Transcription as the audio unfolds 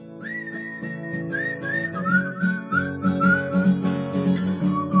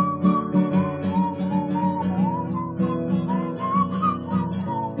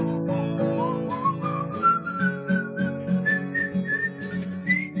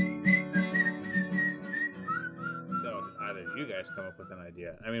guys come up with an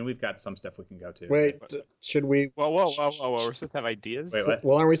idea. I mean, we've got some stuff we can go to. Wait, but- should we? Whoa. We're supposed to have ideas? Wait, what?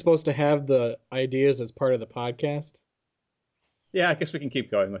 Well, aren't we supposed to have the ideas as part of the podcast? Yeah, I guess we can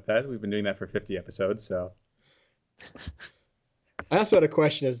keep going with that. We've been doing that for 50 episodes, so. I also had a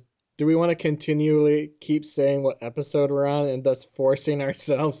question: do we want to continually keep saying what episode we're on and thus forcing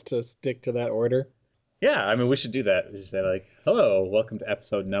ourselves to stick to that order? Yeah, I mean, we should do that. We should say, like, hello, welcome to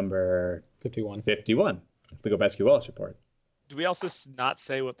episode number 51. 51 of the Gobeski Wallace Report. Do we also not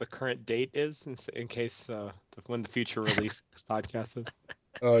say what the current date is in case when the future release of this podcast is?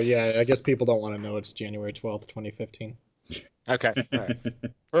 Oh, yeah, I guess people don't want to know it's January 12th, 2015. Okay. All right.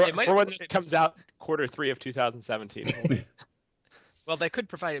 For when this comes out, quarter 3 of 2017. Well, they could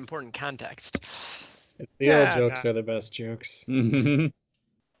provide important context. It's the old jokes are the best jokes.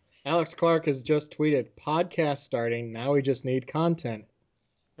 Alex Clark has just tweeted, podcast starting, now we just need content.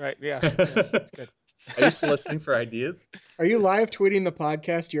 Right, yeah, that's good. Are you still listening for ideas? Are you live tweeting the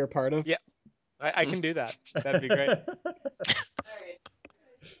podcast you're a part of? Yeah, I can do that. That'd be great. All right.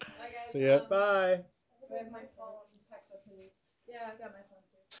 Bye, guys. See ya. Bye. I have my phone. Text us. Yeah, I've got my phone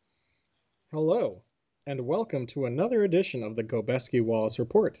too. Hello, and welcome to another edition of the Gobeski Wallace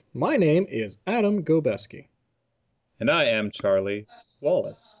Report. My name is Adam Gobeski. And I am Charlie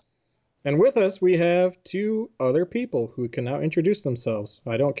Wallace. And with us we have two other people who can now introduce themselves.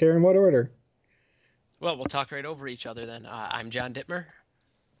 I don't care in what order. Well, we'll talk right over each other then. I'm John Dittmer.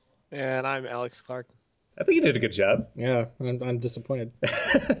 And I'm Alex Clark. I think you did a good job. Yeah, I'm disappointed.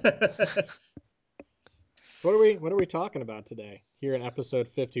 So what are we talking about today here in episode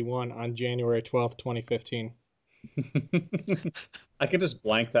 51 on January 12th, 2015? I can just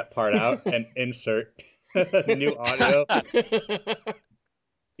blank that part out and insert new audio.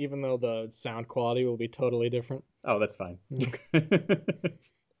 Even though the sound quality will be totally different. Oh, that's fine.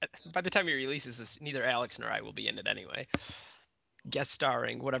 By the time he releases this, neither Alex nor I will be in it anyway. Guest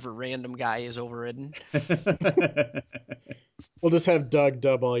starring whatever random guy is overridden. We'll just have Doug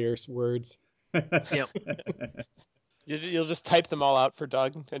dub all your words. Yep. You'll just type them all out for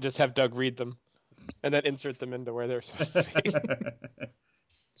Doug and just have Doug read them and then insert them into where they're supposed to be.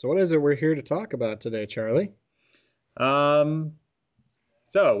 So what is it we're here to talk about today, Charlie? So,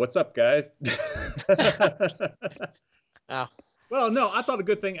 what's up, guys? Oh. Well, no, I thought a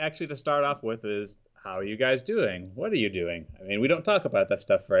good thing actually to start off with is, how are you guys doing? What are you doing? I mean, we don't talk about that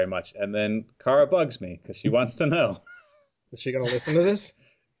stuff very much. And then Kara bugs me because she wants to know. Is she going to listen to this?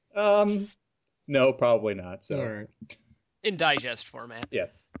 No, probably not. So. All right. In digest format.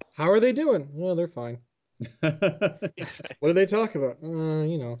 Yes. How are they doing? Well, they're fine. What do they talk about?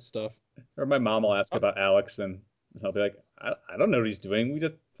 Stuff. Or my mom will ask about Alex, and I'll be like, I don't know what he's doing. We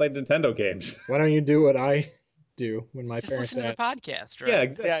just played Nintendo games. Why don't you do what I do when my Just parents listen to ask? the podcast, right? Yeah,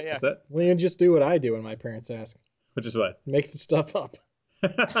 exactly. Yeah. That's it. Well, you just do what I do when my parents ask. Which is what? Make the stuff up.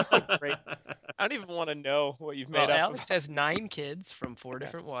 Great. I don't even want to know what you've made Well, up. Alex has 9 kids from 4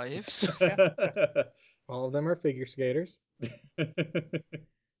 different wives. All of them are figure skaters. Are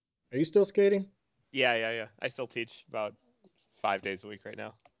you still skating? Yeah. I still teach about 5 days a week right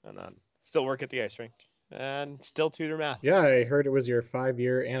now, and still work at the ice rink, and still tutor math. Yeah, I heard it was your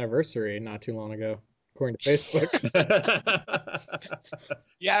 5-year anniversary not too long ago, according to Facebook.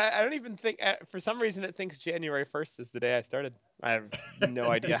 Yeah, I don't even think. For some reason, it thinks January 1st is the day I started. I have no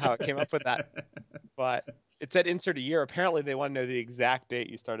idea how it came up with that, but it said insert a year. Apparently, they want to know the exact date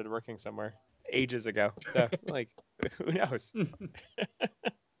you started working somewhere ages ago. So, like, who knows?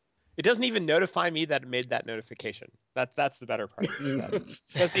 It doesn't even notify me that it made that notification. That's the better part. It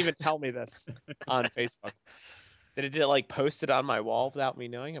doesn't even tell me this on Facebook. Did it like post it on my wall without me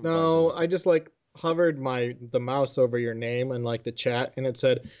knowing? No, I just hovered the mouse over your name and the chat, and it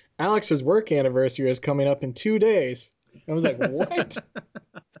said Alex's work anniversary is coming up in 2 days. I was like, what?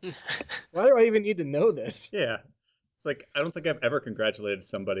 Why do I even need to know this? Yeah. It's like, I don't think I've ever congratulated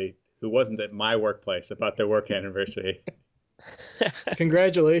somebody who wasn't at my workplace about their work anniversary.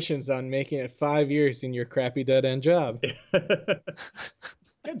 Congratulations on making it 5 years in your crappy dead-end job. Good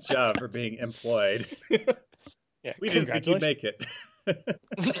job for being employed. Yeah, We didn't think you'd make it.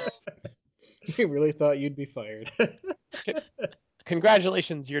 We really thought you'd be fired.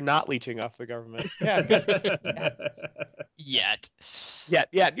 Congratulations, you're not leeching off the government. Yeah, good. Yes. Yet.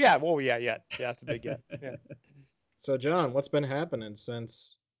 Yeah. Well, yeah. It's a big yet. Yeah. So, John, what's been happening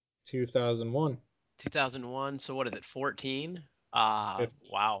since 2001? 2001, so what is it, 14? 15.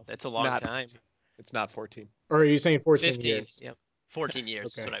 Wow, that's a long time. It's not 14. Or are you saying 14 15, years? yep. 14 years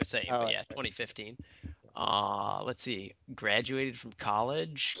Okay. is what I was saying, Oh, but yeah, right. 2015. Let's see, graduated from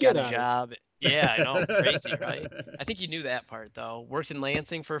college, Get got a out. job. Yeah, I know. Crazy, right? I think you knew that part, though. Worked in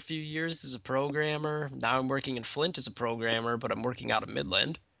Lansing for a few years as a programmer. Now I'm working in Flint as a programmer, but I'm working out of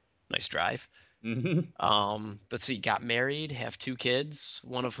Midland. Nice drive. Mhm. Let's see, got married, have 2 kids,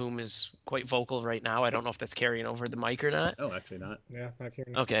 one of whom is quite vocal right now. I don't know if that's carrying over the mic or not. Oh, actually not. Yeah, not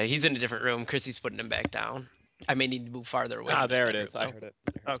hearing. Okay, he's in a different room. Chrissy's putting him back down. I may need to move farther away Ah, from his there it bedroom, is. I though. heard it.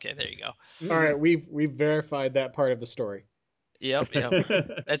 Okay, there you go. All right, we've verified that part of the story. Yep,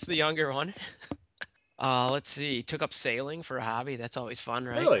 yep. That's the younger one. Let's see. Took up sailing for a hobby. That's always fun,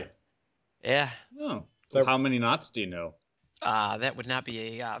 right? Really? Yeah. Oh. Well, So how many knots do you know? That would not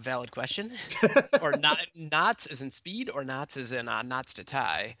be a valid question. Or not knots as in speed, or knots as in knots to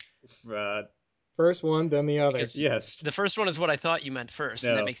tie. uh, first one, then the other. Because yes. the first one is what I thought you meant first,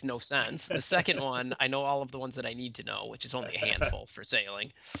 and that No. makes no sense. The second one, I know all of the ones that I need to know, which is only a handful for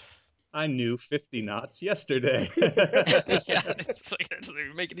sailing. I knew 50 knots yesterday. Yeah, it's like that doesn't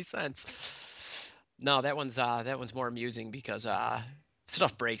even make any sense. No, that one's more amusing because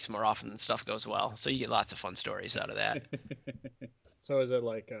stuff breaks more often than stuff goes well, so you get lots of fun stories out of that. So is it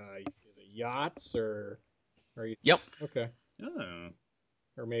like is it yachts or are you Yep. okay? Oh.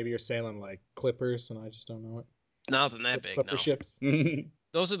 Or maybe you're sailing like clippers and I just don't know it. Nothing that big, Clipper no. ships.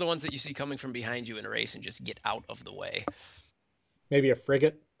 Those are the ones that you see coming from behind you in a race and just get out of the way. Maybe a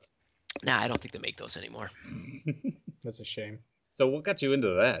frigate. Nah, I don't think they make those anymore. That's a shame. So what got you into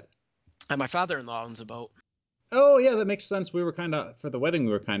that? And my father-in-law owns a boat. Oh yeah, that makes sense. We were kind of for the wedding.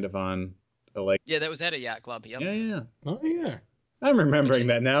 We were kind of on a lake. Yeah, that was at a yacht club. Yep. Yeah, yeah. Oh yeah. I'm Which remembering is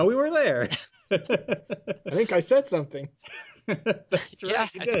that now. We were there. I think I said something. That's yeah,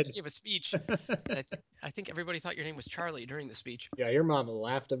 right. You I think did. you gave a speech, and I think everybody thought your name was Charlie during the speech. Yeah, your mom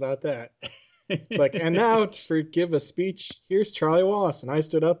laughed about that. It's like, and now to give a speech, here's Charlie Wallace. And I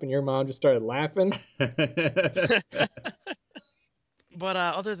stood up and your mom just started laughing. But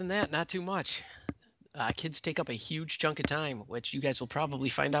other than that, not too much. Kids take up a huge chunk of time, which you guys will probably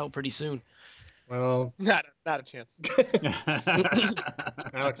find out pretty soon. Well, Not a chance. Alex, 2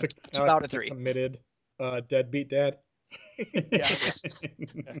 out Alex of is a 3. committed deadbeat dad. Yeah.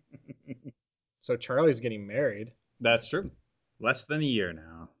 So Charlie's getting married. That's true. Less than a year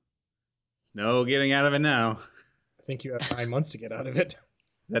now. There's no getting out of it now. I think you have 9 months to get out of it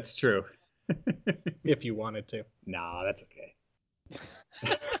That's true. if you wanted to. Nah, that's okay.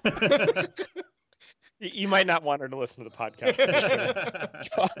 You might not want her to listen to the podcast.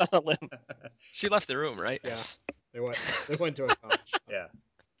 Go out on a limb. She left the room, right? Yeah, they went to a college. Yeah.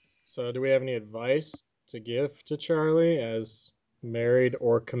 So, do we have any advice to give to Charlie as married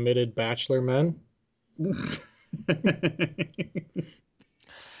or committed bachelor men?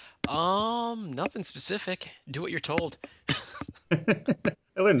 Nothing specific. Do what you're told. I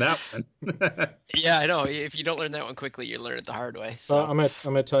learned that one. Yeah, I know. If you don't learn that one quickly, you learn it the hard way. Well, So, I'm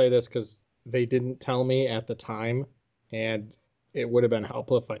gonna tell you this because they didn't tell me at the time, and it would have been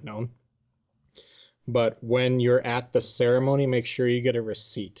helpful if I'd known. But when you're at the ceremony, make sure you get a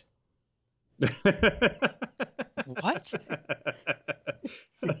receipt. what?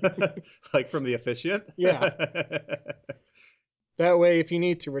 Like from the officiant? Yeah. That way, if you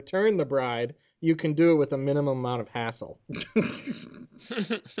need to return the bride, you can do it with a minimum amount of hassle. I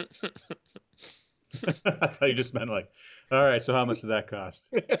thought you just meant like, all right, so how much did that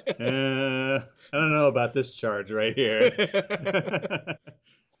cost? I don't know about this charge right here.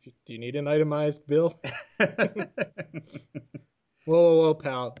 Do you need an itemized bill? Whoa,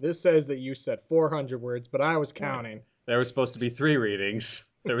 pal. This says that you said 400 words, but I was counting. There were supposed to be 3 readings.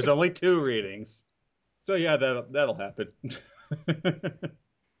 There was only 2 readings. So yeah, that'll happen.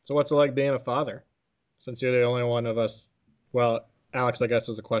 So, what's it like being a father? Since you're the only one of us, well, Alex, I guess,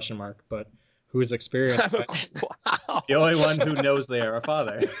 is a question mark, but who's experienced that? Wow. The only one who knows they are a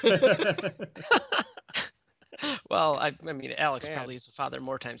father. Well, I mean, Alex Man. probably is a father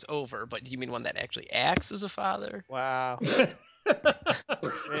more times over, but do you mean one that actually acts as a father? Wow.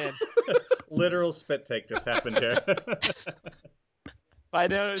 Man. Literal spit take just happened here. If I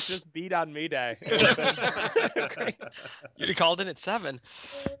know it's just beat on me day. It would have been great. You'd have called in at 7.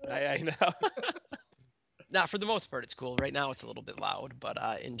 I know. Now, for the most part, it's cool. Right now, it's a little bit loud, but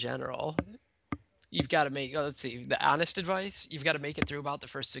in general, you've got to make. Let's see, the honest advice: you've got to make it through about the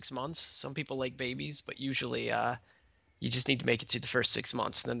first 6 months. Some people like babies, but usually, you just need to make it through the first 6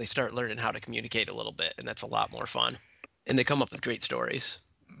 months, and then they start learning how to communicate a little bit, and that's a lot more fun. And they come up with great stories.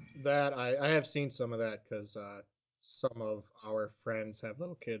 That I have seen some of that because some of our friends have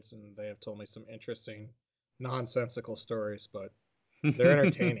little kids and they have told me some interesting, nonsensical stories, but they're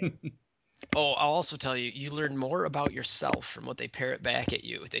entertaining. Oh, I'll also tell you, you learn more about yourself from what they parrot back at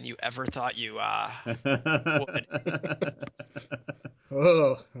you than you ever thought you would.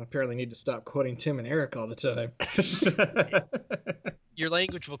 Oh, I apparently need to stop quoting Tim and Eric all the time. Your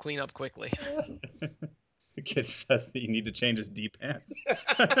language will clean up quickly. The kid says that you need to change his D pants.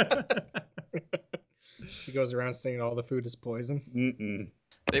 He goes around saying all the food is poison. Mm-mm.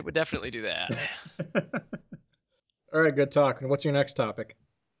 They would definitely do that. All right, good talk. And what's your next topic?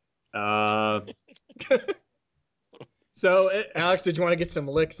 So Alex, did you want to get some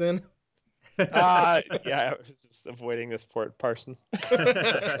licks in? Yeah, I was just avoiding this person.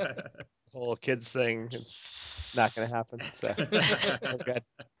 Whole kids thing, it's not going to happen. So we're good.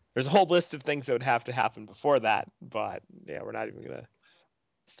 There's a whole list of things that would have to happen before that, but yeah, we're not even going to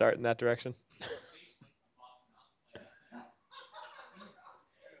start in that direction.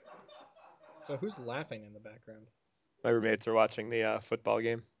 So who's laughing in the background? My roommates are watching the football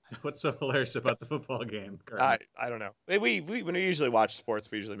game. What's so hilarious about the football game? I don't know. We when we usually watch sports,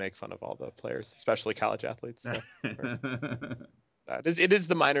 we usually make fun of all the players, especially college athletes. So it is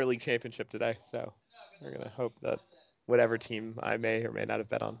the minor league championship today, so we're gonna hope that whatever team I may or may not have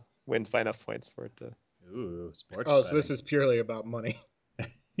bet on wins by enough points for it to. Ooh, sports Oh, betting. so this is purely about money.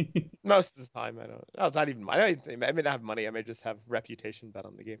 Most of the time, I don't. Oh, it's not even. I don't even think, I may not have money. I may just have reputation bet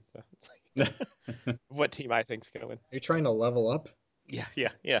on the game. So it's like what team I think's gonna win. Are you trying to level up? Yeah.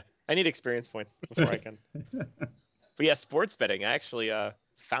 I need experience points before I can. But yeah, sports betting. I actually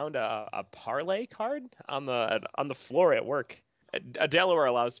found a parlay card on the floor at work. Delaware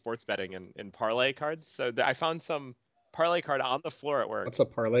allows sports betting in parlay cards, so I found some parlay card on the floor at work. What's a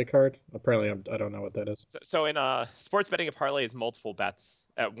parlay card? Apparently, I don't know what that is. So in sports betting, a parlay is multiple bets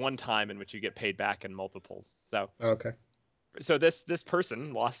at one time in which you get paid back in multiples. Okay. So this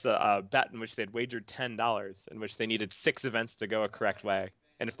person lost a bet in which they'd wagered $10, in which they needed 6 events to go a correct way,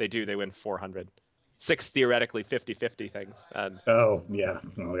 and if they do, they win 400. 6 theoretically 50-50 things, and Oh yeah.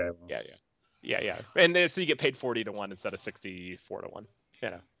 Okay. Well. yeah, and then, so you get paid 40-1 instead of 64-1,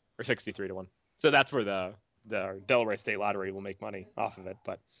 or 63-1. So that's where the Delaware State Lottery will make money off of it,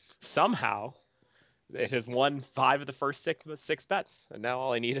 but somehow it has won 5 of the first six bets, and now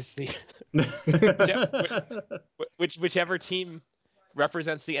all I need is the whichever team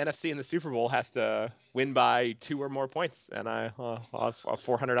represents the NFC in the Super Bowl has to win by 2 or more points, and I'll have a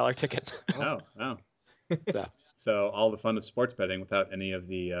 $400 ticket. Oh, wow. So, So all the fun of sports betting without any of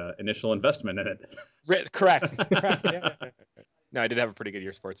the initial investment in it. correct. Yeah. No, I did have a pretty good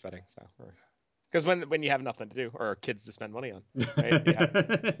year sports betting. So, because when you have nothing to do or kids to spend money on, right? You have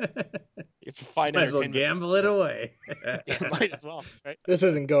to find Might as well entertainment. gamble it away. Yeah, might as well, right? This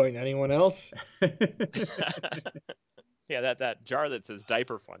isn't going to anyone else. Yeah, that jar that says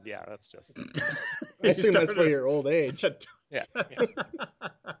diaper fund. Yeah, that's just. I assume that's for your old age. Yeah.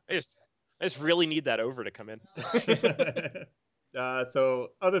 I just really need that over to come in.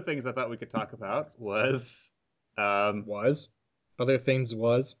 So other things I thought we could talk about was Was? Other things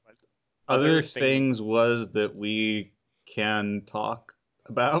was? other things was that we can talk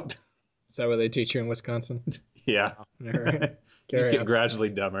about. Is that what they teach you in Wisconsin? Yeah. All right. You just Carry get on. gradually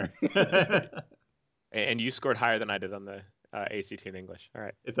dumber. And you scored higher than I did on the ACT in English. All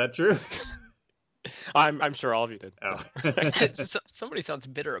right. Is that true? I'm sure all of you did. Oh. Somebody sounds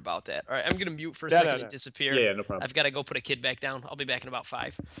bitter about that. All right, I'm gonna mute for a No, second no. and disappear. Yeah, no problem. I've got to go put a kid back down. I'll be back in about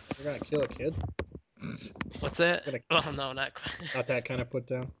 5. You're going to kill a kid? What's that? Gonna- Oh no, not quite. Not that kind of put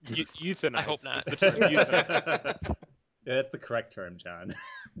down. Euthanize. I hope not. Is the term euthanize. Yeah, that's the correct term, John.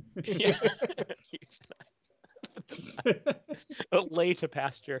 Yeah. Lay to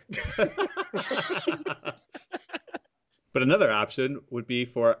pasture. But another option would be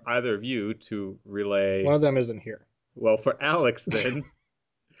for either of you to relay. One of them isn't here. Well, for Alex then,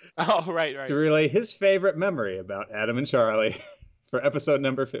 Oh, right. to relay his favorite memory about Adam and Charlie for episode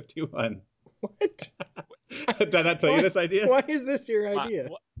number 51. What? Did I not tell you this idea? Why is this your idea?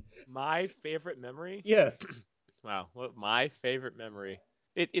 My favorite memory? Yes. Wow. What my favorite memory?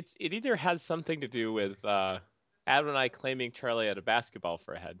 It either has something to do with Adam and I claiming Charlie had a basketball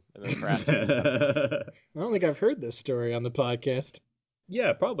for a head, and then perhaps. I don't think I've heard this story on the podcast.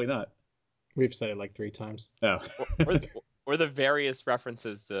 Yeah, probably not. We've said it like 3 times. Oh. or the various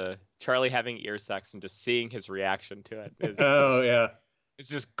references to Charlie having ear sex and just seeing his reaction to it is. Oh, yeah. It's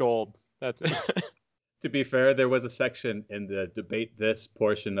just gold. That's. To be fair, there was a section in the debate this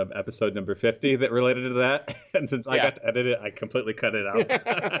portion of episode number 50 that related to that. And since I got to edit it, I completely cut it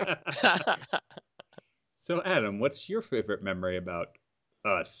out. So, Adam, what's your favorite memory about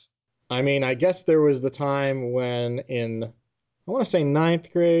us? I mean, I guess there was the time when I want to say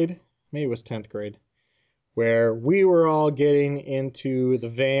 9th grade, maybe it was 10th grade, where we were all getting into the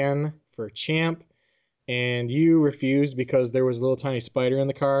van for Champ, and you refused because there was a little tiny spider in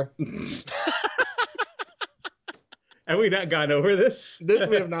the car. Have we not gone over this? This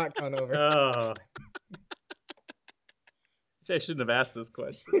we have not gone over. Oh. See, I shouldn't have asked this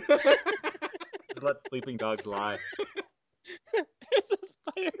question. Just let sleeping dogs lie. There's a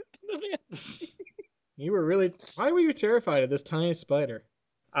spider in the van. You were really. Why were you terrified of this tiny spider?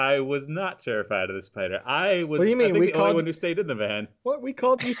 I was not terrified of the spider. I was, What do you mean? I think, We the only called- one who stayed in the van. What? We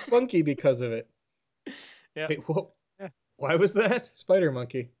called you Spunky because of it. Yeah. Wait, what? Why was that? Spider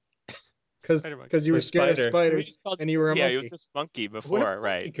monkey. Spider monkey. Because you were Or scared spider. of spiders and you were a Yeah, monkey. it was just monkey Where before, did monkey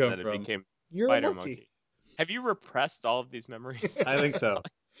right? come And then it from? became You're a spider monkey. monkey. Have you repressed all of these memories? I think so.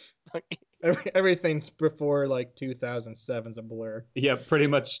 Everything's before like 2007's a blur. Yeah, pretty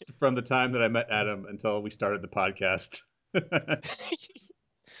much from the time that I met Adam until we started the podcast.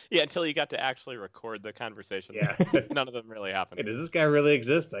 Yeah, until you got to actually record the conversation. Yeah. None of them really happened. Hey, does this guy really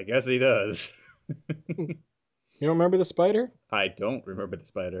exist? I guess he does. You don't remember the spider? I don't remember the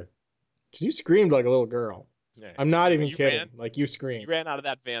spider. Because you screamed like a little girl. Yeah. I'm not even You kidding. Like you You screamed. ran out of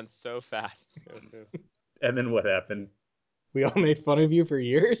that van so fast. And then what happened? We all made fun of you for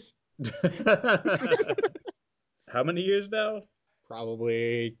years. How many years now?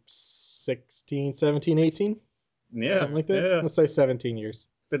 Probably 16, 17, 18. Yeah, Something like that. yeah. Let's say 17 years.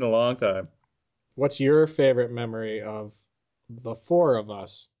 It's been a long time. What's your favorite memory of the four of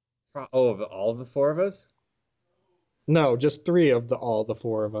us? Oh, of all of the four of us? No, just three of all the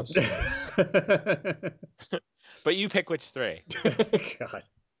four of us. But you pick which three.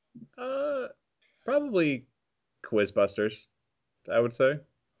 God. Probably Quizbusters, I would say.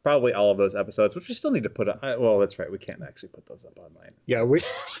 Probably all of those episodes, which we still need to put up. Well, that's right. We can't actually put those up online. Yeah, we.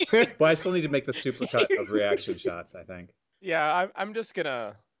 But I still need to make the supercut of reaction shots, I think. Yeah, I'm just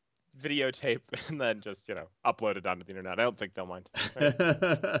gonna videotape and then just upload it onto the internet. I don't think they'll mind. Right?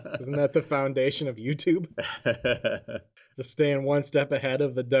 Isn't that the foundation of YouTube? Just staying one step ahead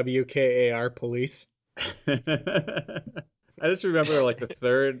of the WKAR police. I just remember like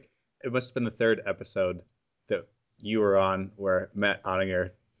it must have been the third episode that you were on where Matt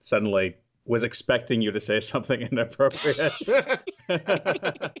Ottinger suddenly was expecting you to say something inappropriate.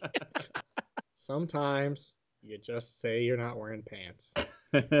 Sometimes you just say you're not wearing pants.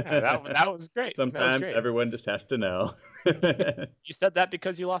 Yeah, that was great. That was Sometimes great. everyone just has to know. You said that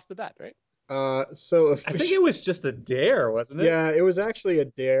because you lost the bet, right? So I think it was just a dare, wasn't it? Yeah, it was actually a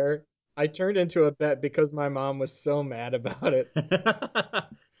dare. I turned into a bet because my mom was so mad about it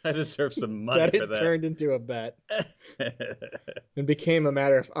I deserve some money that for it that. turned into a bet and became a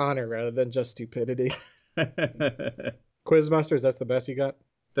matter of honor rather than just stupidity. Quizbusters, that's the best you got?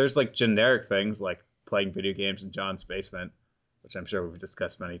 There's like generic things like playing video games in John's basement, which I'm sure we've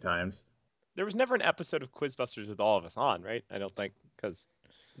discussed many times. There was never an episode of Quizbusters with all of us on, right? I don't think, because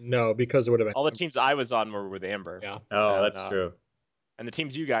No, because it would have been all the teams I was on were with Amber. Yeah. Oh, And, that's true. And the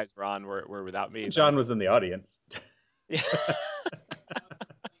teams you guys were on were without me. John was in the audience. Yeah.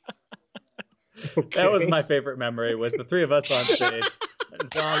 Okay. That was my favorite memory, was the three of us on stage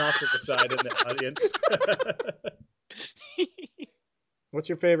and John off to the side in the audience. What's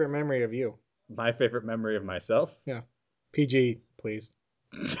your favorite memory of you? My favorite memory of myself? Yeah. PG, please.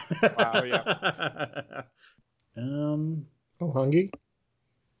 Wow, yeah. Um, Oh, Hungy?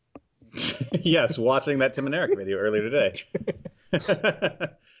 yes, watching that Tim and Eric video earlier today.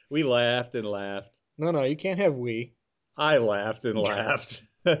 We laughed and laughed. No, you can't have we. I laughed and laughed.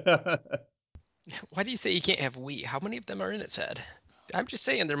 Why do you say you can't have we? How many of them are in its head? I'm just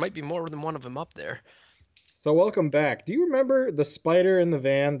saying there might be more than one of them up there. So welcome back. Do you remember the spider in the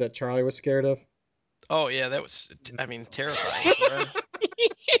van that Charlie was scared of? Oh yeah, that was, terrifying.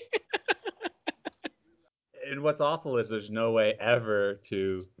 And what's awful is there's no way ever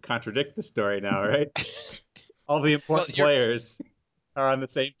to contradict the story now, right? All the important Well, players are on the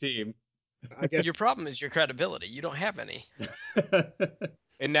same team. I guess Your problem is your credibility. You don't have any.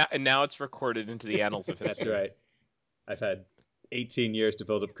 And now it's recorded into the annals of history. That's right. I've had 18 years to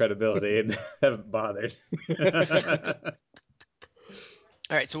build up credibility and haven't bothered. All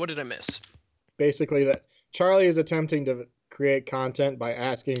right, so what did I miss? basically that Charlie is attempting to create content by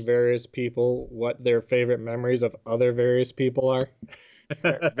asking various people what their favorite memories of other various people are,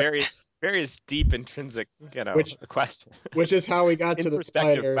 Various deep intrinsic, question. which is how we got to the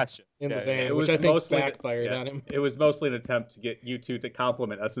Introspective spider questions. in the Yeah, van, yeah. It which was I think mostly backfired on him. It was mostly an attempt to get you two to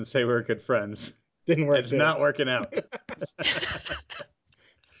compliment us and say we were good friends. Didn't work. It's not working out.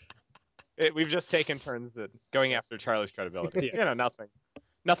 We've just taken turns at going after Charlie's credibility. Yes.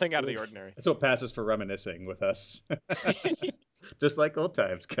 Nothing out of the ordinary. That's what passes for reminiscing with us. Just like old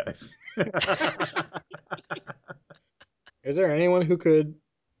times, guys. Is there anyone who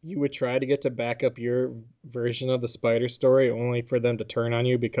you would try to get to back up your version of the spider story only for them to turn on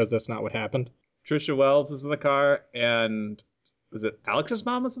you because that's not what happened? Trisha Wells was in the car, and was it Alex's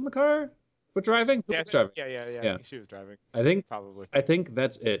mom was in the car? What driving? Who Yeah, was driving? yeah. Yeah, She was driving, I think probably. I think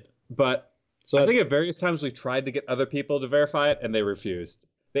that's it. But So I that's, think at various times we've tried to get other people to verify it, and they refused.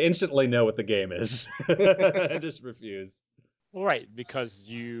 They instantly know what the game is, just refuse. Well, right, because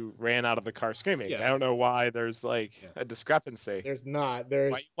you ran out of the car screaming. Yeah. I don't know why there's like Yeah. a discrepancy. there's not.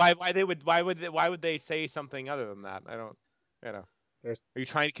 Why would they say something other than that? I don't, you know. There's Are you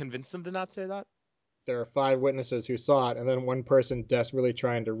trying to convince them to not say that? there are 5 witnesses who saw it, and then one person desperately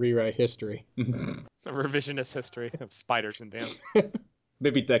trying to rewrite history. A revisionist history of spiders and dance.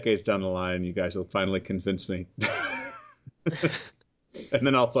 Maybe decades down the line, you guys will finally convince me. And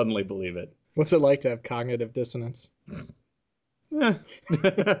then I'll suddenly believe it. What's it like to have cognitive dissonance? Yeah.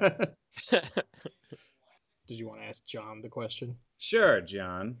 Did you want to ask John the question? Sure,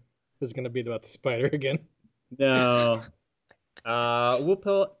 John. This is going to be about the spider again. No.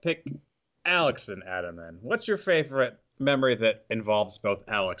 We'll pick Alex and Adam then. What's your favorite memory that involves both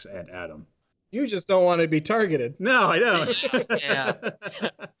Alex and Adam? You just don't want to be targeted. No, I don't. Yeah.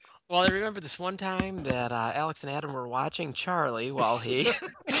 Well, I remember this one time that Alex and Adam were watching Charlie while he.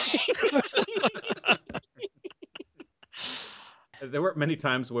 There weren't many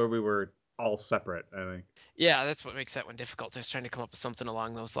times where we were all separate, I think. Yeah, that's what makes that one difficult. I was trying to come up with something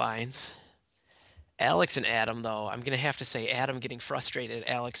along those lines. Alex and Adam, though, I'm gonna have to say Adam getting frustrated at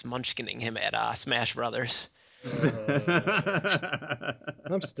Alex munchkining him at Smash Brothers. I'm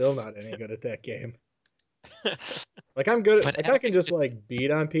still not any good at that game. Like I'm good at, But like I can Alex just just like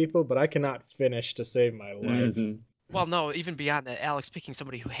beat on people, but I cannot finish to save my life. Mhm. well, no, even beyond that, Alex picking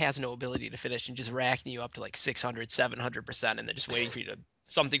somebody who has no ability to finish and just racking you up to like 600, 700%, and then just waiting for you to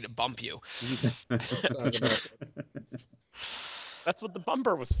something to bump you. Sounds about That's what the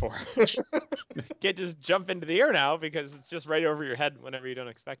bumper was for. Can't just jump into the air now because it's just right over your head whenever you don't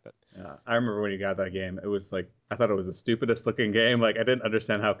expect it. Yeah, I remember when you got that game. It was like I thought it was the stupidest looking game. Like I didn't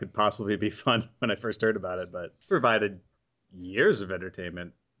understand how it could possibly be fun when I first heard about it, but it provided years of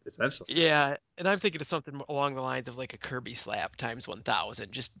entertainment essentially. Yeah, and I'm thinking of something along the lines of like a Kirby slap times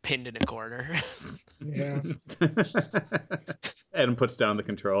 1,000, just pinned in a corner. Yeah. Adam puts down the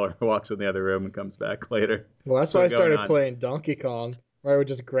controller, walks in the other room, and comes back later. Well, that's why I Still going started on. playing Donkey Kong, where I would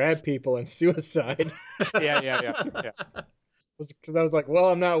just grab people and suicide. Yeah. Because I was like, well,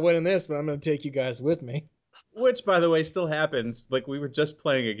 I'm not winning this, but I'm going to take you guys with me. Which, by the way, still happens. Like we were just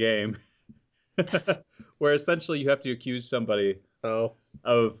playing a game where essentially you have to accuse somebody Oh.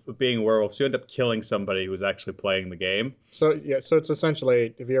 of being a werewolf. So you end up killing somebody who was actually playing the game. So, yeah, so it's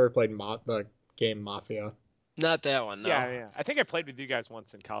essentially, have you ever played the game Mafia? Not that one, no. Yeah. I think I played with you guys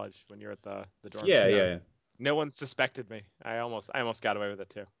once in college when you were at the dorms. Yeah, Yeah. yeah. No one suspected me. I almost got away with it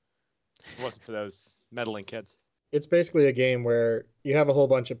too. It wasn't for those meddling kids. It's basically a game where you have a whole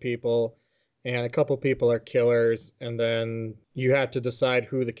bunch of people, and a couple people are killers, and then you have to decide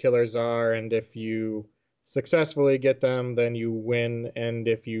who the killers are, and if you successfully get them, then you win, and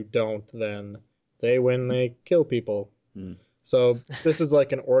if you don't, then they win, they kill people. Hmm. So this is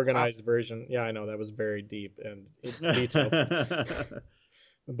like an Wow. organized version. Yeah, I know that was very deep and detailed,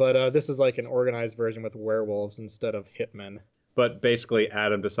 but this is like an organized version with werewolves instead of hitmen. But basically,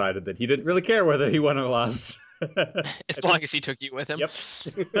 Adam decided that he didn't really care whether he won or lost. As It long just, as he took you with him. yep.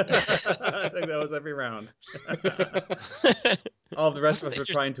 I think that was every round. All the rest of Wasn't us that were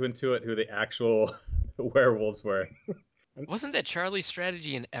your trying to intuit who the actual werewolves were. wasn't that Charlie's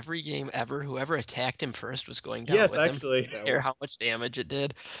strategy in every game ever? Whoever attacked him first was going down Yes, with him. actually. That Care how was. much damage it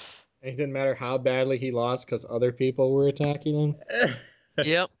did. And it didn't matter how badly he lost because other people were attacking him.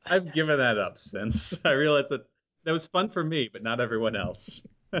 Yep. I've given that up since I realized that was fun for me, but not everyone else.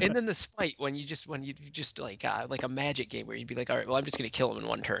 And then the spite when you just like a magic game where you'd be like, all right, well I'm just gonna kill him in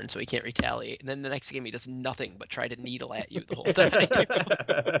one turn so he can't retaliate, and then the next game he does nothing but try to needle at you the whole time.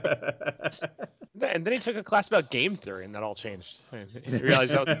 And then he took a class about game theory, and that all changed. He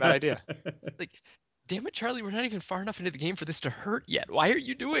realized that was a bad idea. Like, damn it, Charlie, we're not even far enough into the game for this to hurt yet. Why are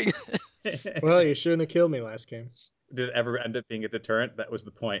you doing this? Well, you shouldn't have killed me last game. Did it ever end up being a deterrent? That was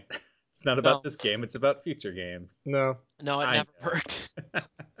the point. It's not about No, this game, it's about future games. No. no, it I never worked.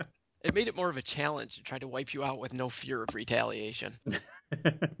 It made it more of a challenge to try to wipe you out with no fear of retaliation.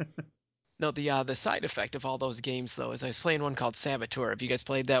 know. No, the side effect of all those games though is I was playing one called Saboteur. Have you guys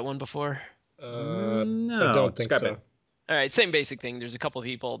played that one before? I No, don't think describe so. it. All right, same basic thing. There's a couple of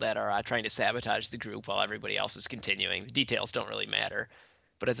people that are trying to sabotage the group while everybody else is continuing. The details don't really matter.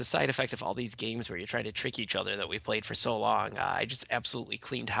 But as a side effect of all these games where you're trying to trick each other that we played for so long, I just absolutely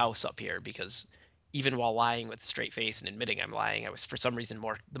cleaned house up here because even while lying with a straight face and admitting I'm lying, I was for some reason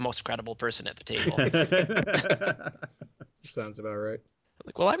more the most credible person at the table. Sounds about right.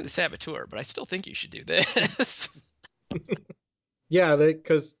 Like, well, I'm the saboteur, but I still think you should do this. Yeah,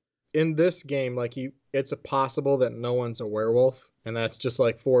 because in this game, like it's a possible that no one's a werewolf, and that's just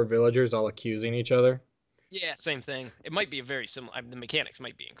like four villagers all accusing each other. Yeah, same thing. It might be a very similar. I mean, the mechanics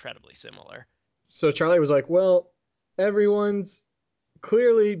might be incredibly similar. So Charlie was like, "Well, everyone's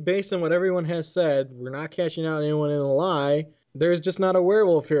clearly based on what everyone has said. We're not catching out anyone in a lie. There's just not a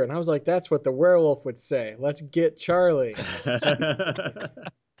werewolf here." And I was like, "That's what the werewolf would say. Let's get Charlie."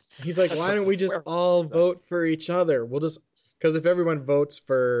 He's like, That's "Why what don't the we just werewolf all said. vote for each other? We'll just because if everyone votes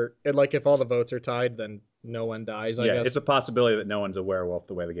for like if all the votes are tied, then no one dies, I Yeah, guess." it's a possibility that no one's a werewolf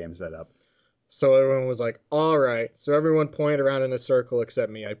the way the game's set up. So everyone was like, "All right." So everyone pointed around in a circle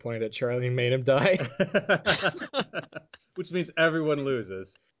except me. I pointed at Charlie and made him die. Which means everyone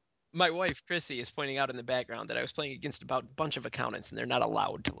loses. My wife Chrissy is pointing out in the background that I was playing against about a bunch of accountants, and they're not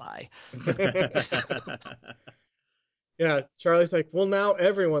allowed to lie. Yeah, Charlie's like, "Well, now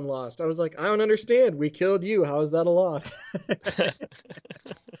everyone lost." I was like, "I don't understand. We killed you. How is that a loss?"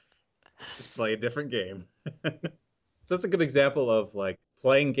 Just play a different game. So that's a good example of like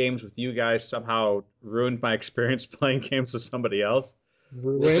playing games with you guys somehow ruined my experience playing games with somebody else. Which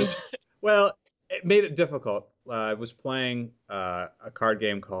Ruined. is, well, it made it difficult. I was playing a card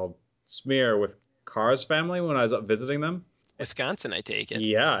game called Smear with Carr's family when I was up visiting them. Wisconsin, I take it.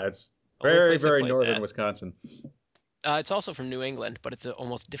 Yeah, it's Only very, place I very played northern that. Wisconsin. It's also from New England, but it's a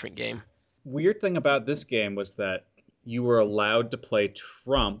almost different game. Weird thing about this game was that you were allowed to play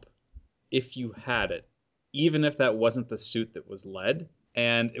Trump if you had it, even if that wasn't the suit that was led.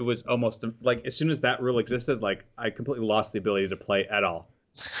 And it was almost like as soon as that rule existed, like I completely lost the ability to play at all.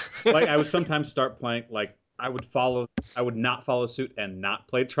 Like I would sometimes start playing, like I would not follow suit and not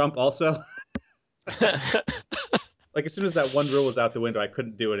play Trump also. Like as soon as that one rule was out the window, I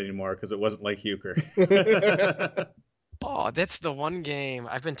couldn't do it anymore because it wasn't like Euchre. Oh, that's the one game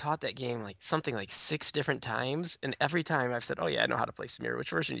I've been taught that game like something like 6 different times, and every time I've said, "Oh yeah, I know how to play Smear. Which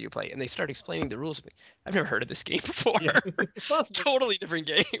version do you play?" And they start explaining the rules. I'm like, I've never heard of this game before. Yeah, it's possible. Totally different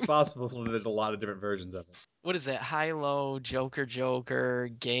game. It's possible that there's a lot of different versions of it. What is that? High low, Joker, Joker,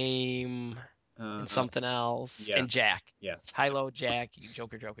 game, and Uh, something else, yeah, and Jack. yeah, High low, Jack,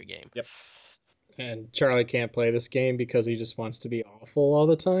 Joker, Joker game. yep. And Charlie can't play this game because he just wants to be awful all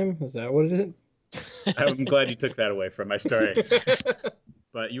the time. Is that what it I'm glad you took that away from my story. is?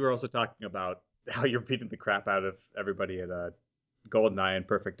 But you were also talking about how you're beating the crap out of everybody at Goldeneye and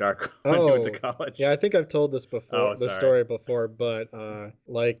Perfect Dark when you went to Oh, yeah, college. I think I've told Oh, this sorry. story before, but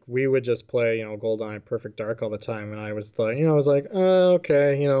like we would just play, Goldeneye and Perfect Dark all the time, and I was like, I was like,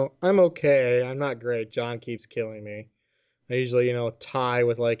 okay, I'm okay, I'm not great. John keeps killing me. I usually, tie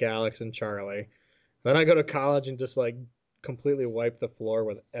with like Alex and Charlie. Then I go to college and just like completely wipe the floor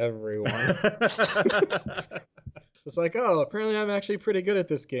with everyone. Just like, oh, apparently I'm actually pretty good at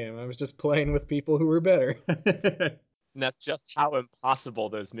this game. I was just playing with people who were better. And that's just how impossible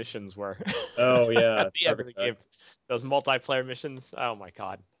those missions were Oh yeah, at the end of the Perfect Dark. game. Those multiplayer missions. Oh my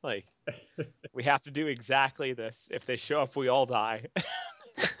god! Like we have to do exactly this. If they show up, we all die.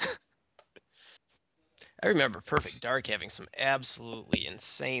 I remember Perfect Dark having some absolutely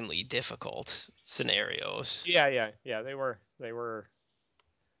insanely difficult scenarios. yeah. They were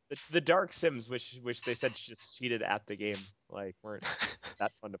the Dark Sims, which they said just cheated at the game. Like weren't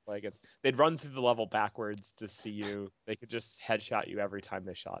that fun to play against. They'd run through the level backwards to see you. They could just headshot you every time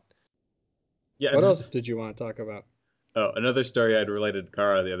they shot. Yeah. What else did you want to talk about? Oh, another story I'd related to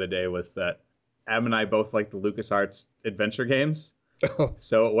Kara the other day was that Am and I both like the LucasArts adventure games. Oh,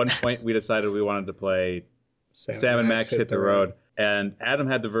 So at one point we decided we wanted to play Sam and Sam and Max Max hit Hit the the road. Road, and Adam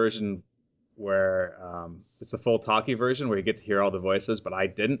had the version where it's a full talkie version where you get to hear all the voices, but I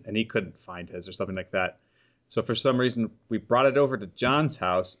didn't, and he couldn't find his or something like that. So for some reason, we brought it over to John's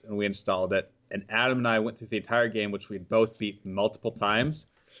house and we installed it. And Adam and I went through the entire game, which we'd both beat multiple times,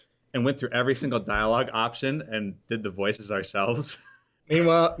 and went through every single dialogue option and did the voices ourselves.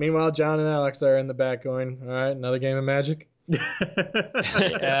 Meanwhile, John and Alex are in the back going, "All right, another game of Magic."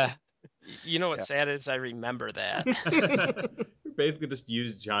 Yeah. You know Yeah. what's sad is I remember that. We basically just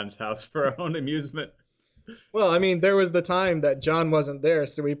used John's house for our own amusement. Well, I mean, there was the time that John wasn't there,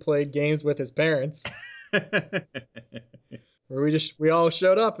 so we played games with his parents, where we all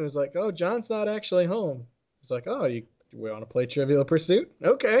showed up and it was like, "Oh, John's not actually home." It's like, "Oh, we want to play Trivial Pursuit?"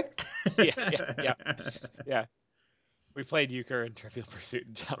 Okay. Yeah. We played Euchre and Trivial Pursuit,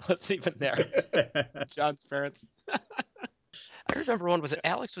 and John wasn't even there. John's parents. I remember one. Was it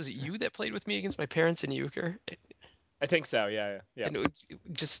Alex? Was it you that played with me against my parents in euchre? I think so. Yeah. And it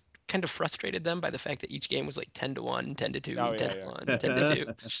just kind of frustrated them by the fact that each game was like 10-1, 10-2, Oh ten yeah, to yeah. one,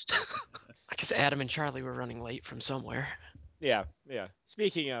 10-2. Because Adam and Charlie were running late from somewhere. Yeah, yeah.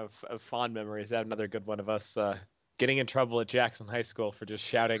 Speaking of fond memories, I have another good one of us getting in trouble at Jackson High School for just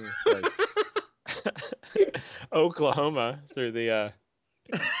shouting for Oklahoma through the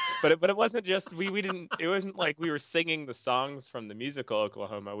but it wasn't just we didn't it wasn't like we were singing the songs from the musical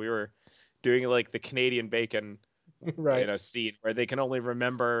Oklahoma. We were doing like the Canadian Bacon, Right. scene where they can only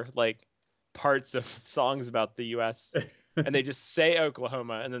remember like parts of songs about the US and they just say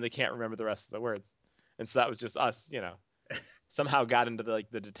Oklahoma and then they can't remember the rest of the words. And so that was just us, somehow got into the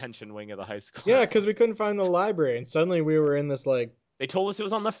detention wing of the high school. Yeah, because we couldn't find the library, and suddenly we were in this like They told us it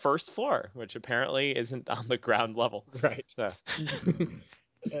was on the first floor, which apparently isn't on the ground level. right. So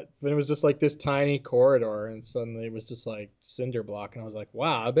But it was just like this tiny corridor, and suddenly it was just like cinder block, and I was like,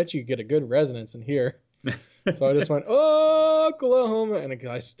 "Wow, I bet you get a good residence in here." So I just went, Oklahoma, and a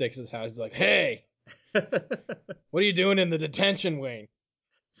guy sticks his house. He's like, "Hey, what are you doing in the detention wing?"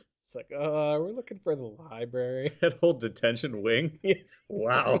 It's like, we're looking for the library. That whole detention wing.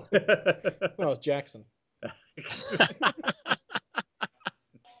 Wow. Well, it's Jackson.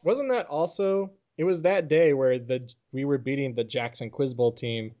 Wasn't that also? It was that day where we were beating the Jackson Quiz Bowl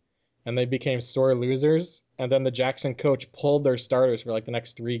team, and they became sore losers. And then the Jackson coach pulled their starters for like the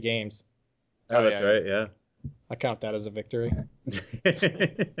next 3 games. Oh, that's yeah. right. Yeah. I count that as a victory.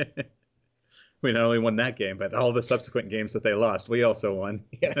 We not only won that game, but all the subsequent games that they lost, we also won.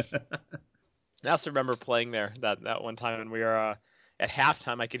 Yes. I also remember playing there that one time when we were at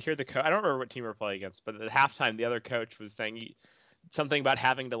halftime. I could hear the coach. I don't remember what team we were playing against, but at halftime the other coach was saying something about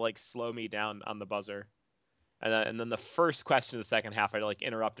having to like slow me down on the buzzer. And then the first question of the second half, I had to like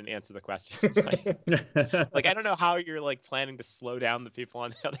interrupt and answer the question. Like I don't know how you're like planning to slow down the people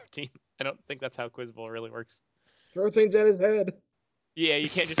on the other team. I don't think that's how Quiz Bowl really works. Throw things at his head. Yeah, you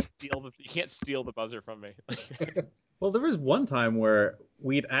can't just you can't steal the buzzer from me. Well, there was one time where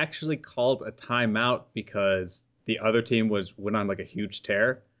we'd actually called a timeout because the other team went on like a huge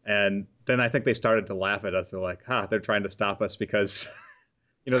tear, and then I think they started to laugh at us. They're like, "Ha, they're trying to stop us because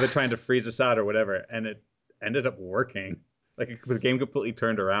they're trying to freeze us out or whatever," and it ended up working. Like the game completely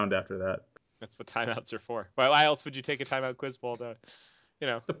turned around after that. That's what timeouts are for. Why else would you take a timeout Quiz Bowl to, you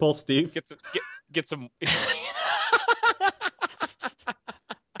know, To pull Steve. get some?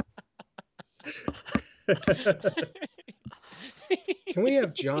 Can we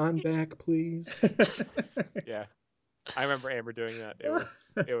have John back, please? Yeah, I remember Amber doing that.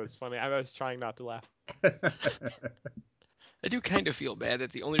 It was funny. I was trying not to laugh. I do kind of feel bad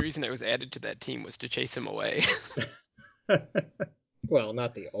that the only reason I was added to that team was to chase him away. Well,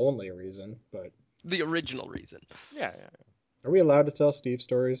 not the only reason, but The original reason. Yeah, yeah. are we allowed to tell Steve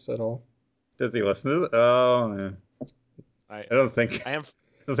stories at all? Does he listen to it? Oh, yeah. I I don't think. I am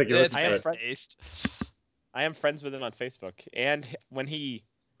I don't think he It's listens I to am bad it. friends. taste. I am friends with him on Facebook, and when he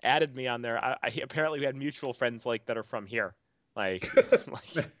added me on there, apparently we had mutual friends like that are from here. Like,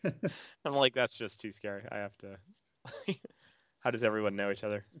 like I'm like that's just too scary. I have to. How does everyone know each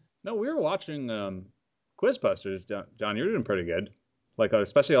other? No, we were watching Quizbusters. John, you're doing pretty good. Like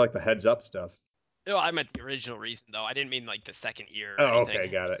especially like the heads up stuff. No, I meant the original reason though. I didn't mean like the second year or Oh, anything. okay,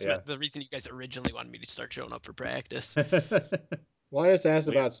 got I it. just Yeah. meant the reason you guys originally wanted me to start showing up for practice. Well, I just asked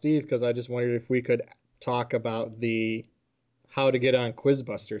Well, about Steve because I just wondered if we could talk about the how to get on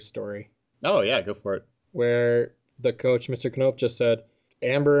Quizbusters story, Oh yeah, go for it. where the coach, Mr. Knope, just said,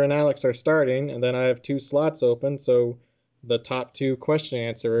 Amber and Alex are starting, and then I have 2 slots open, so the top 2 question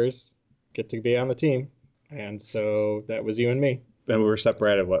answerers get to be on the team. And so that was you and me. And we were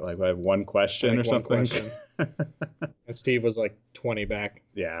separated what like by one I question think or one something. question. And Steve was like 20 back.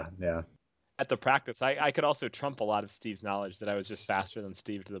 Yeah, yeah, at the practice, I could also trump a lot of Steve's knowledge that I was just faster than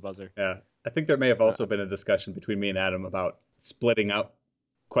Steve to the buzzer. yeah. I think there may have Uh, also been a discussion between me and Adam about splitting up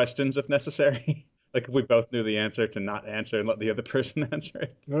questions if necessary. Like if we both knew the answer to not answer and let the other person answer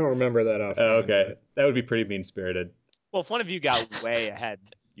it. I don't remember that Oh, offhand, okay, but that would be pretty mean spirited. well, if one of you got way ahead,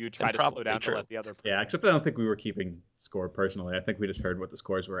 you would try And to slow probably down to true. let the other Yeah, person. except I don't think we were keeping score personally. I think we just heard what the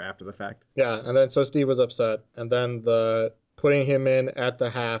scores were after the fact. yeah. And then so Steve was upset, and then the putting him in at the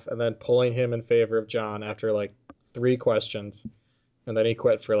half, and then pulling him in favor of John after like 3 questions, and then he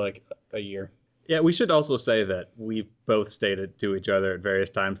quit for like a year. Yeah, we should also say that we both stated to each other at various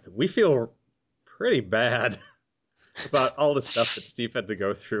times that we feel pretty bad about all the stuff that Steve had to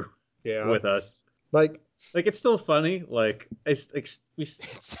go through Yeah, with us. like Like it's still funny. Like I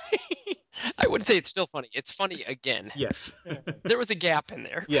would say it's still funny. It's funny again. yes, There was a gap in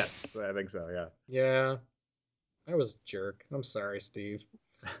there. yes, I think so. yeah, I was a jerk. I'm sorry, Steve.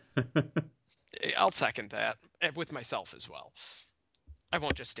 Yeah. I'll second that with myself as well. I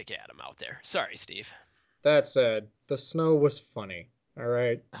won't just stick Adam out there. Sorry, Steve. That said, the snow was funny. All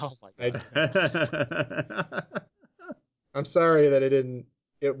right, Oh my I god. I'm sorry that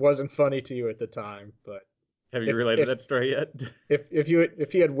it wasn't funny to you at the time, but Have you if related if that story yet? if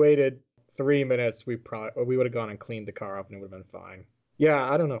you had waited 3 minutes, we would have gone and cleaned the car up and it would have been fine. Yeah,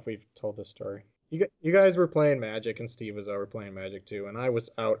 I don't know if we've told this story. You guys were playing Magic and Steve was over playing Magic too, and I was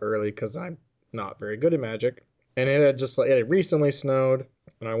out early because I'm not very good at Magic, and it had recently snowed,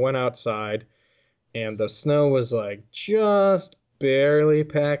 and I went outside, and the snow was like just barely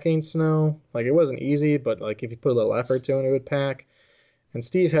packing snow. Like it wasn't easy, but like if you put a little effort to it, it would pack. And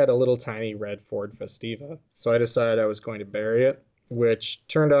Steve had a little tiny red Ford Festiva, so I decided I was going to bury it, which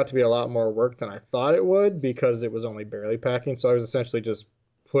turned out to be a lot more work than I thought it would because it was only barely packing. So I was essentially just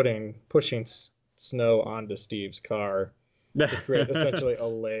pushing snow onto Steve's car to create essentially a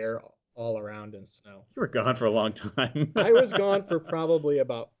layer all around in snow. You were gone for a long time. I was gone for probably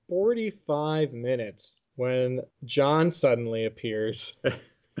about 45 minutes when John suddenly appears.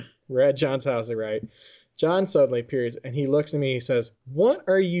 We're at John's house, right? John suddenly appears and he looks at me. He says, "What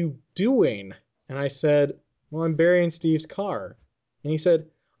are you doing?" And I said, "Well, I'm burying Steve's car." And he said,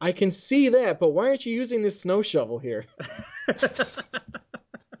 "I can see that, but why aren't you using this snow shovel here?"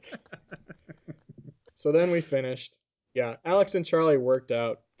 So then we finished. Yeah, Alex and Charlie worked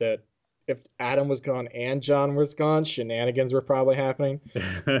out that if Adam was gone and John was gone, shenanigans were probably happening.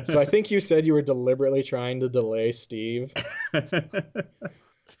 So I think you said you were deliberately trying to delay Steve.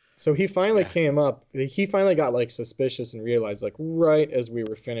 So he finally came up. He finally got like suspicious and realized like right as we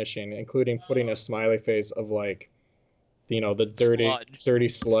were finishing, including putting a smiley face of like, the Sludge. dirty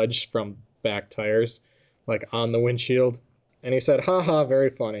sludge from back tires, like on the windshield. And he said, "Ha ha, very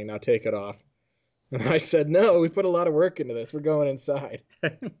funny. Now take it off." And I said, "No, we put a lot of work into this. We're going inside."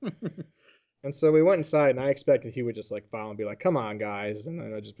 And so we went inside, and I expected he would just like follow and be like, "Come on, guys," and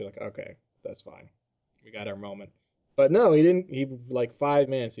then I'd just be like, "Okay, that's fine. We got our moment." But no, he didn't. He like 5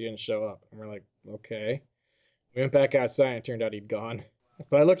 minutes, he didn't show up, and we're like, "Okay." We went back outside, and it turned out he'd gone.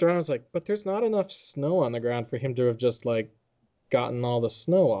 But I looked around, I was like, "But there's not enough snow on the ground for him to have just like gotten all the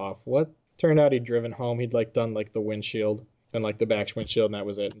snow off." What? Turned out he'd driven home. He'd like done like the windshield and like the back windshield, and that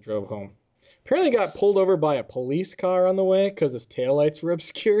was it, and drove home. Apparently got pulled over by a police car on the way because his taillights were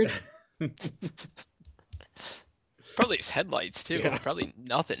obscured. Probably his headlights too. Yeah. Probably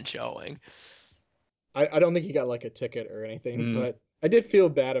nothing showing. I don't think he got like a ticket or anything, Mm. but I did feel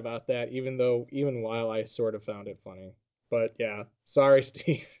bad about that, even while I sort of found it funny. But yeah, sorry,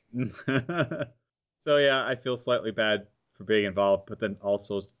 Steve. So yeah, I feel slightly bad for being involved, but then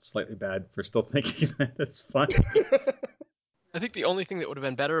also slightly bad for still thinking that it's funny. I think the only thing that would have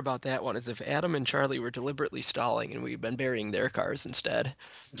been better about that one is if Adam and Charlie were deliberately stalling and we'd been burying their cars instead.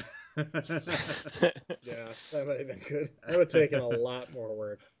 Yeah, that might have been good. That would have taken a lot more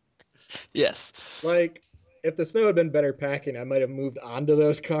work. Yes. Like, if the snow had been better packing, I might have moved onto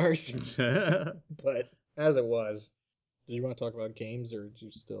those cars. But as it was, did you want to talk about games or did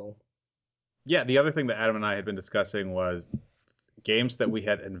you still? Yeah, the other thing that Adam and I had been discussing was games that we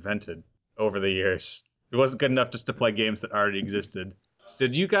had invented over the years. It wasn't good enough just to play games that already existed.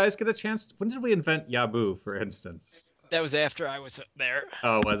 Did you guys get a chance? When did we invent Yabu, for instance? That was after I was there.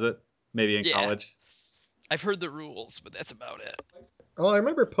 Oh, was it? Maybe in Yeah. college? I've heard the rules, but that's about it. Oh, I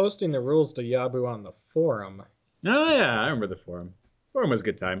remember posting the rules to Yabu on the forum. Oh, yeah, I remember the forum. Forum was a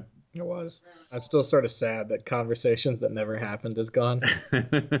good time. It was. I'm still sort of sad that Conversations That Never Happened is gone.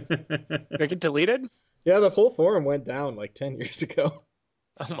 They get deleted? Yeah, the full forum went down like 10 years ago.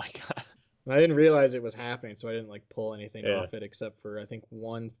 Oh my god. And I didn't realize it was happening, so I didn't like pull anything Yeah. off it except for I think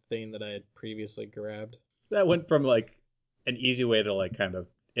one thing that I had previously grabbed. That went from like an easy way to like kind of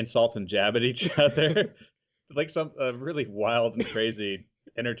insult and jab at each other to like some really wild and crazy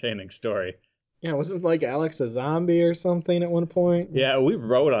entertaining story. Yeah, wasn't like Alex a zombie or something at one point? Yeah, we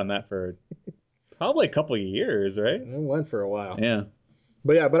wrote on that for probably a couple of years, right? It went for a while. Yeah.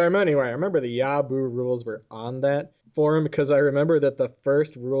 But yeah, but I remember anyway, I remember the Yabu rules were on that forum because I remember that the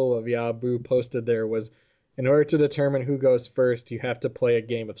first rule of Yabu posted there was in order to determine who goes first, you have to play a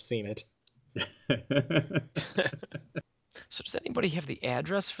game of Seen It. So does anybody have the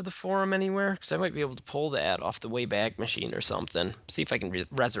address for the forum anywhere? Because I might be able to pull that off the Wayback Machine or something. See if I can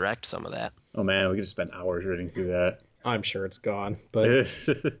resurrect some of that. Oh man, we could just spend hours reading through that. I'm sure it's gone. But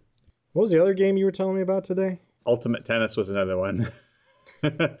what was the other game you were telling me about today? Ultimate Tennis was another one.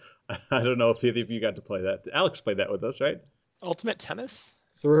 I don't know if either of you got to play that. Alex played that with us, right? Ultimate tennis?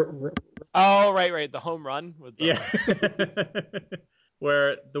 Throw, Oh, right. The home run with the. Yeah.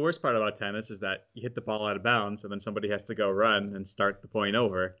 Where the worst part about tennis is that you hit the ball out of bounds and then somebody has to go run and start the point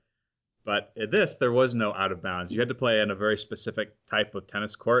over. But in this, there was no out of bounds. You had to play in a very specific type of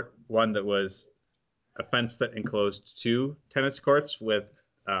tennis court, one that was a fence that enclosed two tennis courts with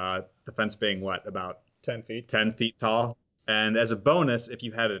the fence being what, about 10 feet. 10 feet tall. And as a bonus, if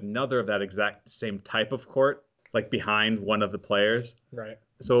you had another of that exact same type of court, like behind one of the players. Right.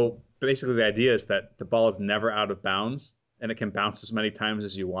 So basically, the idea is that the ball is never out of bounds and it can bounce as many times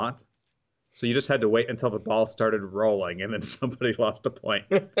as you want. So you just had to wait until the ball started rolling and then somebody lost a point.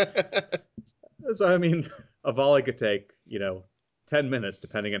 So, I mean, a volley could take, 10 minutes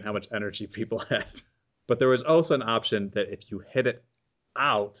depending on how much energy people had. But there was also an option that if you hit it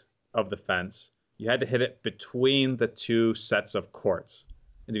out of the fence, you had to hit it between the two sets of courts.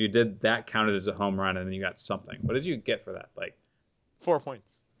 And if you did, that counted as a home run and then you got something. What did you get for that? Like 4 points.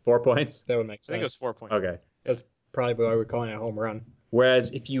 4 points? That would make I think it was sense. 4 points. Okay. That's probably why we're calling it a home run.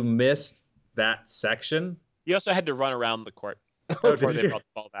 Whereas if you missed that section, You also had to run around the court Oh, before did they you? brought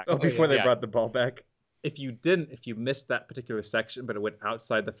the ball back. Before they Yeah. brought the ball back. If you missed that particular section, but it went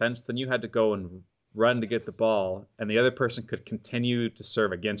outside the fence, then you had to go and run to get the ball, and the other person could continue to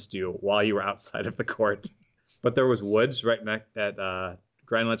serve against you while you were outside of the court. But there was woods right next at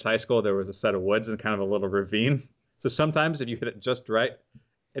Grand Ledge High School. There was a set of woods and kind of a little ravine. So sometimes if you hit it just right,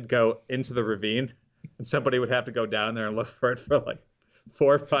 it'd go into the ravine, and somebody would have to go down there and look for it for like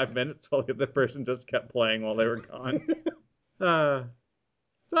 4 or 5 minutes while the other person just kept playing while they were gone. So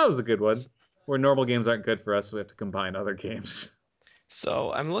that was a good one. Where normal games aren't good for us, so we have to combine other games.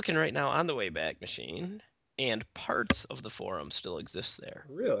 So I'm looking right now on the Wayback Machine, and parts of the forum still exist there.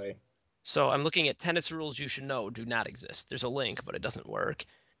 Really? So I'm looking at tennis rules you should know do not exist. There's a link, but it doesn't work.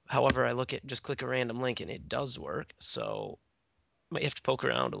 However, I just click a random link and it does work. So might have to poke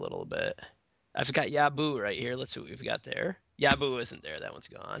around a little bit. I've got Yaboo right here. Let's see what we've got there. Yaboo isn't there. That one's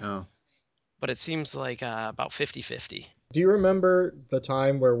gone. Oh. But it seems like about 50-50. Do you remember the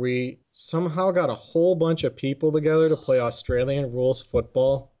time where we somehow got a whole bunch of people together to play Australian rules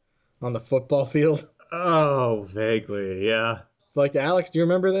football on the football field? Oh, vaguely, yeah. Like, Alex, do you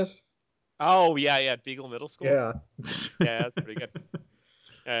remember this? Oh, yeah, at Beagle Middle School. Yeah. Yeah, that's pretty good.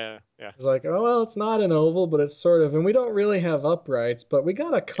 Yeah. It's like, oh, well, it's not an oval, but it's sort of, and we don't really have uprights, but we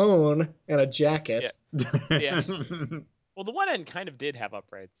got a cone and a jacket. Yeah. Well, the one end kind of did have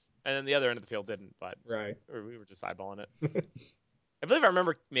uprights, and then the other end of the field didn't, but Right. we were just eyeballing it. I believe I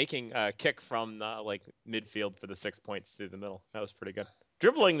remember making a kick from like midfield for the 6 points through the middle. That was pretty good.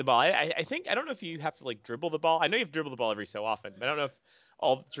 Dribbling the ball, I think, I don't know if you have to like dribble the ball. I know you have to dribble the ball every so often, but I don't know if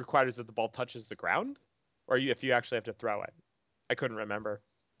all that's required is that the ball touches the ground, or if you actually have to throw it. I couldn't remember.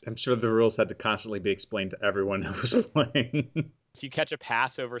 I'm sure the rules had to constantly be explained to everyone who was playing. If you catch a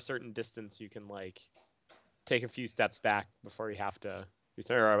pass over a certain distance, you can like take a few steps back before you have to,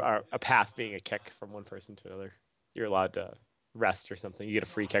 or a pass being a kick from one person to another. You're allowed to rest or something. You get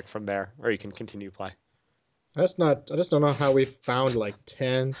a free kick from there, or you can continue play. I just don't know how we found like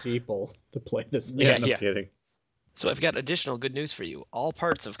 10 people to play this thing. Yeah, no kidding. So I've got additional good news for you. All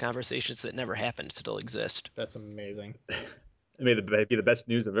parts of conversations that never happened still exist. That's amazing. It may be the best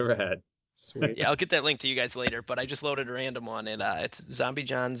news I've ever had. Sweet. Yeah, I'll get that link to you guys later, but I just loaded a random one, and it's Zombie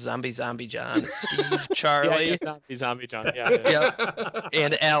John, Zombie John, Steve, Charlie, Zombie John. Yeah. Yep.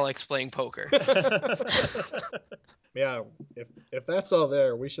 And Alex playing poker. Yeah, if that's all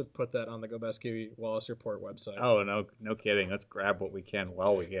there, we should put that on the Gobeski Wallace Report website. Oh, no kidding. Let's grab what we can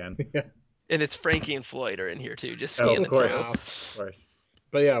while we can. Yeah. And it's Frankie and Floyd are in here too, just Oh, scanning of course. through. Of course.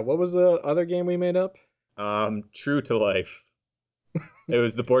 But yeah, what was the other game we made up? True to Life. It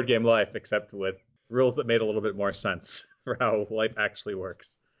was the board game Life, except with rules that made a little bit more sense for how life actually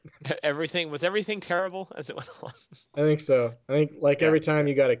works. Was everything terrible as it went along? I think so. I think like Yeah. every time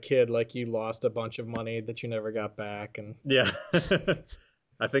you got a kid, like you lost a bunch of money that you never got back, and Yeah.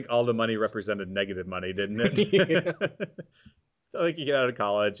 I think all the money represented negative money, didn't it? Yeah. So like you get out of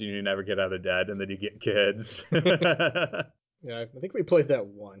college and you never get out of debt, and then you get kids. Yeah, I think we played that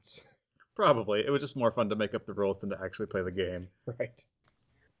once. Probably. It was just more fun to make up the rules than to actually play the game. Right.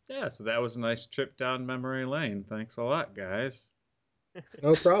 Yeah, so that was a nice trip down memory lane. Thanks a lot, guys.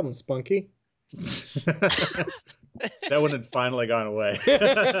 No problem, Spunky. That one had finally gone away.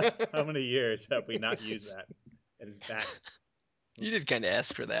 How many years have we not used that? It is back. You did kind of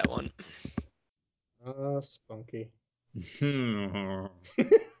ask for that one. Spunky.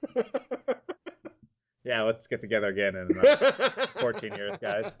 Yeah, let's get together again in 14 years,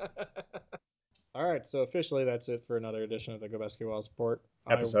 guys. All right, so officially that's it for another edition of the Gobeski Wallace Report.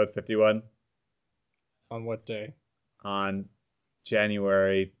 Episode 51 On what day? on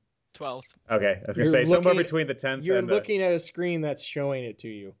January 12th. Okay, I was gonna You're say somewhere looking- between the 10th You're and the. looking at a screen that's showing it to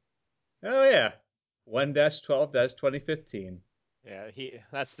you. Oh yeah, 1-12-2015. Yeah,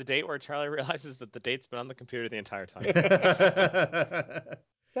 that's the date where Charlie realizes that the date's been on the computer the entire time. Is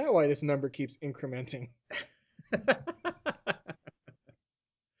that why this number keeps incrementing? I've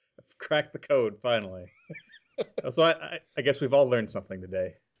cracked the code finally. So I guess we've all learned something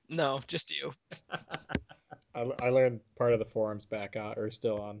today. No, just you. I learned part of the forums back on, or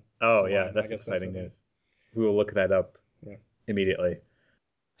still on. Oh Line. yeah, I that's guess exciting that's news. We will look that up immediately.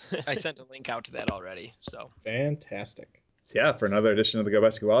 I sent a link out to that already. So fantastic. So yeah, for another edition of the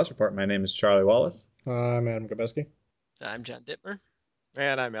Gobeski Wallace Report, my name is Charlie Wallace. I'm Adam Gobeski. I'm John Dittmer.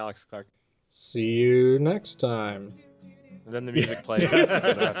 And I'm Alex Clark. See you next time. And then the music plays.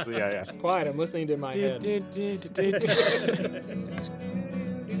 Yeah. Quiet, I'm listening to my head.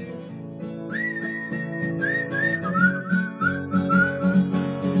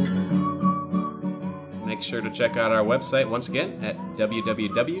 Make sure to check out our website once again at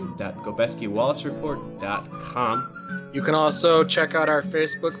www.gobeskiwallacereport.com. You can also check out our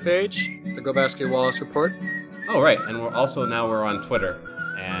Facebook page, the Gobeski Wallace Report. Oh, right, and we're on Twitter,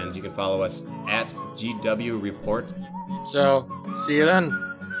 and you can follow us at GW Report. So, see you then.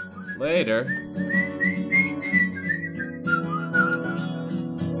 Later.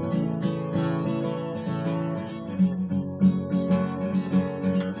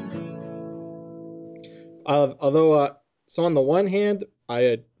 So on the one hand,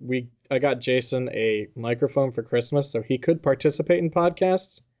 I got Jason a microphone for Christmas so he could participate in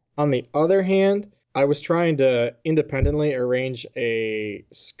podcasts. On the other hand, I was trying to independently arrange a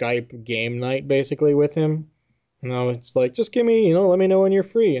Skype game night basically with him. And I was like, just give me, let me know when you're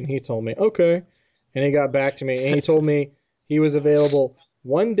free. And he told me, okay. And he got back to me and he told me he was available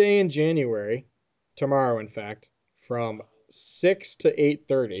one day in January, tomorrow in fact, from 6 to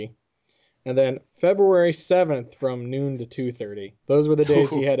 8:30. And then February 7th from noon to 2:30. Those were the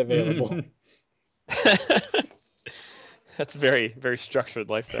days he had available. That's very, very structured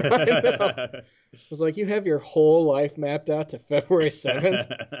life there. I know. It was like, you have your whole life mapped out to February 7th?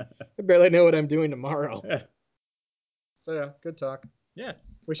 I barely know what I'm doing tomorrow. So yeah, good talk. Yeah.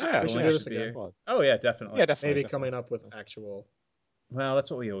 We should do this again. Oh yeah, definitely. Yeah, definitely. Maybe coming up with actual. Well,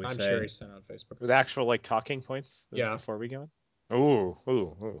 that's what we always say. I'm sure he sent on Facebook. With actual talking points. Yeah. Before we go in. Ooh.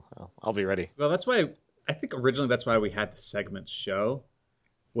 I'll be ready. Well, that's why I think originally that's why we had the segments show,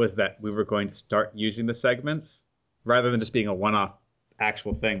 was that we were going to start using the segments rather than just being a one-off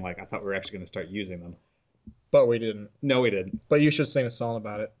actual thing. Like I thought we were actually going to start using them. But we didn't. No, we didn't. But you should sing a song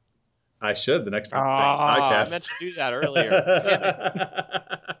about it. I should the next time. I meant to do that earlier.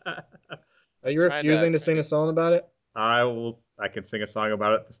 Are you refusing to sing a song about it? I can sing a song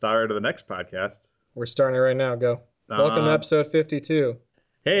about it at the start of the next podcast. We're starting it right now. Go. Welcome to episode 52.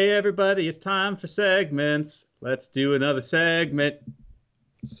 Hey everybody, it's time for segments. Let's do another segment.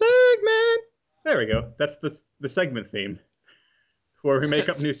 Segment! There we go. That's the segment theme, where we make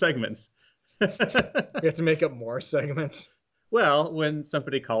up new segments. We have to make up more segments. Well, when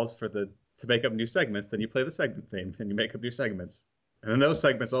somebody calls to make up new segments, then you play the segment theme and you make up new segments. And then those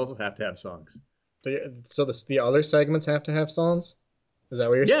segments also have to have songs. So the other segments have to have songs? Is that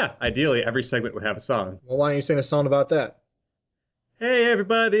what you're saying? Yeah, ideally every segment would have a song. Well, why don't you sing a song about that? Hey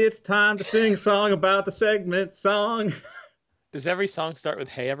everybody, it's time to sing a song about the segment song. Does every song start with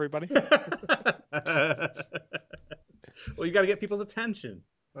 "Hey everybody"? Well, you got to get people's attention.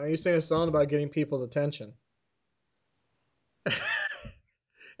 Why don't you sing a song about getting people's attention?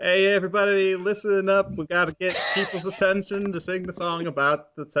 Hey everybody, listen up. We got to get people's attention to sing the song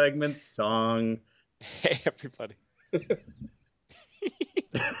about the segment song. Hey everybody.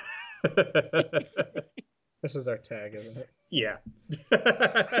 This is our tag, isn't it? Yeah.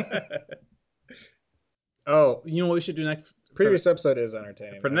 Oh, you know what we should do next? Previous episode is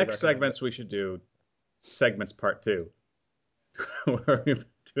entertaining. For next segments, we should do segments part 2. Where we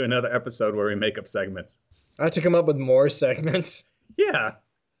do another episode where we make up segments. I have to come up with more segments. Yeah.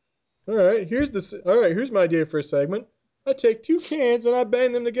 All right, here's my idea for a segment. I take 2 cans and I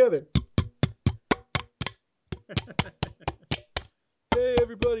bang them together. Hey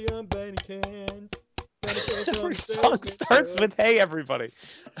everybody, I'm banging cans. Every song starts with "Hey everybody."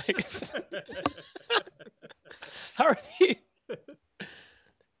 How are you?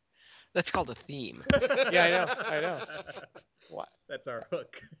 That's called a theme. Yeah, I know. What? That's our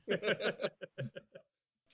hook.